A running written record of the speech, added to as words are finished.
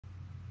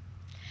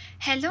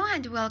Hello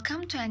and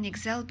welcome to an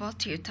Excel bot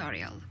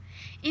tutorial.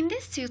 In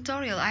this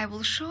tutorial I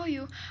will show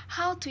you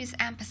how to use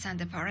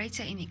ampersand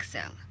operator in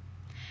Excel.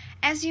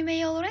 As you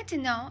may already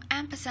know,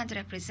 ampersand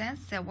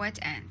represents the word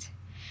 "and".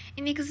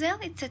 In Excel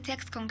it's a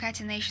text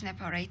concatenation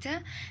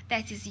operator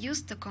that is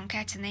used to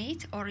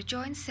concatenate or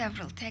join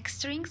several text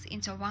strings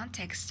into one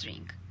text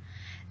string.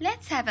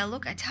 Let's have a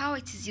look at how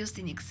it is used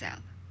in Excel.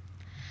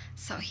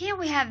 So here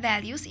we have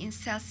values in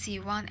cell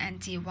C1 and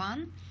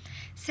D1.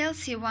 Cell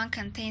C1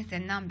 contains the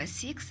number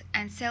 6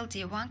 and cell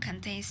D1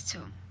 contains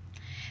 2.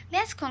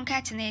 Let's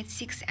concatenate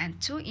 6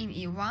 and 2 in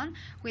E1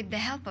 with the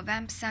help of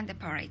ampersand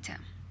operator.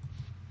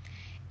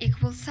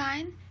 Equal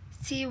sign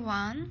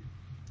C1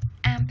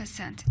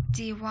 ampersand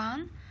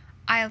D1.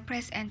 I'll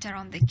press enter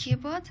on the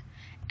keyboard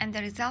and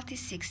the result is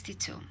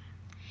 62.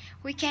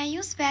 We can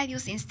use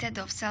values instead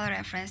of cell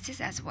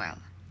references as well.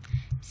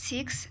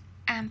 6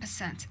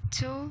 ampersand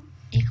 2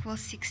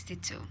 equals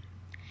 62.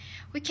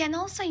 We can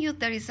also use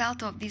the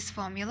result of this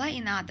formula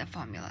in other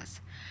formulas.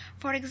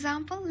 For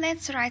example,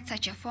 let's write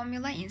such a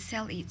formula in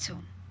cell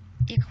E2.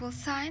 Equal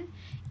sign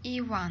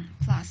E1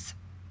 plus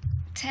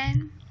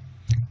 10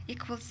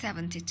 equals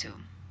 72.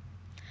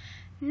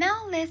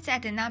 Now let's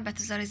add a number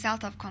to the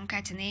result of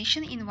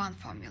concatenation in one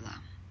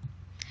formula.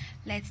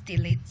 Let's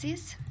delete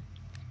this.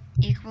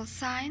 Equal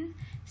sign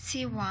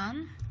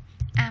C1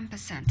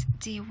 ampersand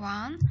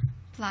D1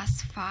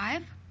 plus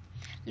 5.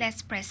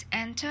 Let's press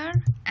enter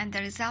and the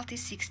result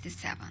is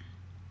 67.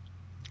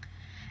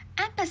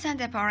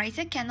 Ampersand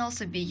operator can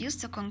also be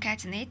used to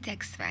concatenate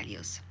text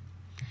values.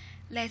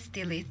 Let's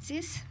delete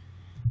this.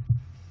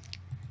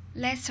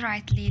 Let's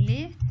write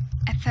Lily,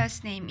 a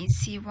first name in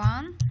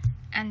C1,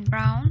 and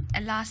Brown,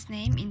 a last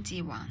name in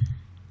D1.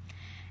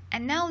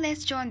 And now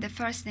let's join the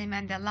first name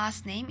and the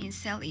last name in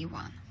cell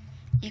E1.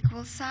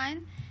 Equal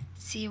sign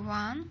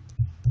C1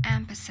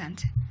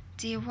 ampersand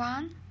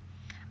D1.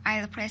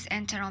 I'll press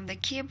enter on the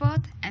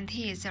keyboard and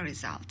here is the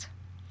result.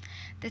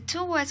 The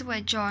two words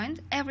were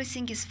joined,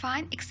 everything is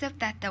fine except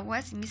that the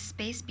words miss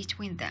space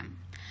between them.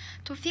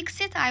 To fix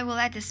it, I will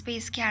add a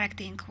space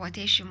character in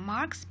quotation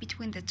marks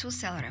between the two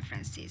cell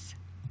references.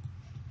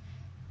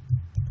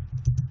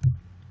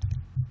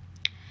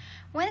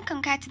 When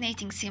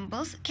concatenating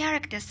symbols,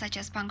 characters such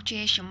as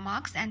punctuation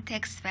marks and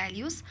text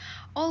values,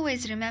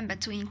 always remember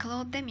to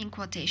include them in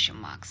quotation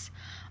marks.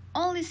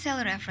 Only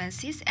cell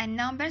references and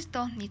numbers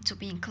don't need to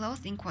be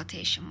enclosed in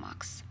quotation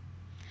marks.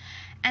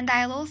 And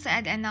I'll also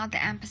add another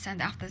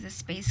ampersand after the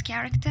space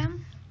character.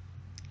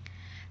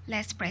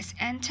 Let's press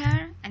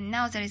enter and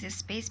now there is a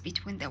space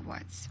between the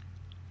words.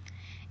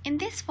 In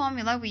this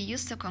formula we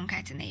use the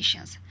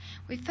concatenations.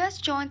 We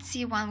first joined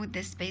C1 with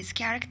the space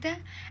character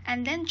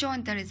and then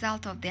joined the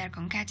result of their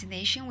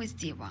concatenation with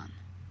D1.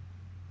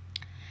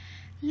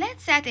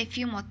 Let's add a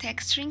few more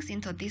text strings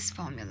into this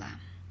formula.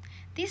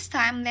 This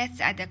time let's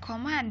add a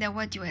comma and the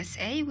word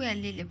USA where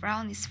Lily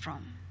Brown is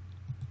from.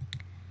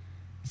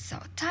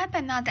 So type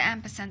another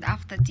ampersand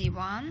after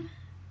D1,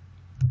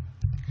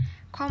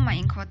 comma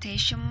in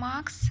quotation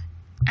marks,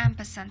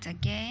 ampersand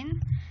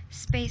again,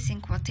 space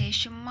in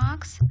quotation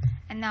marks,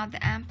 another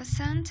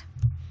ampersand,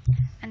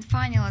 and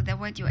finally the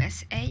word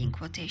USA in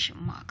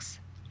quotation marks.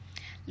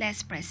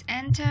 Let's press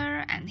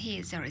enter and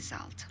here is the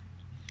result.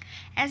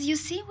 As you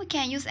see, we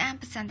can use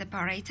ampersand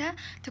operator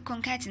to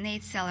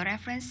concatenate cell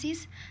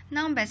references,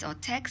 numbers or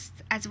text,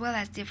 as well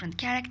as different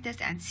characters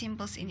and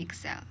symbols in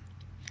Excel.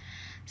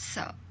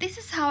 So, this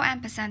is how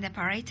ampersand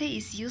operator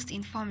is used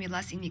in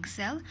formulas in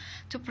Excel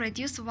to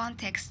produce one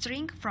text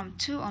string from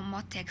two or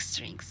more text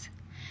strings.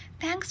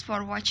 Thanks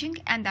for watching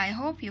and I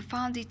hope you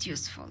found it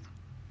useful.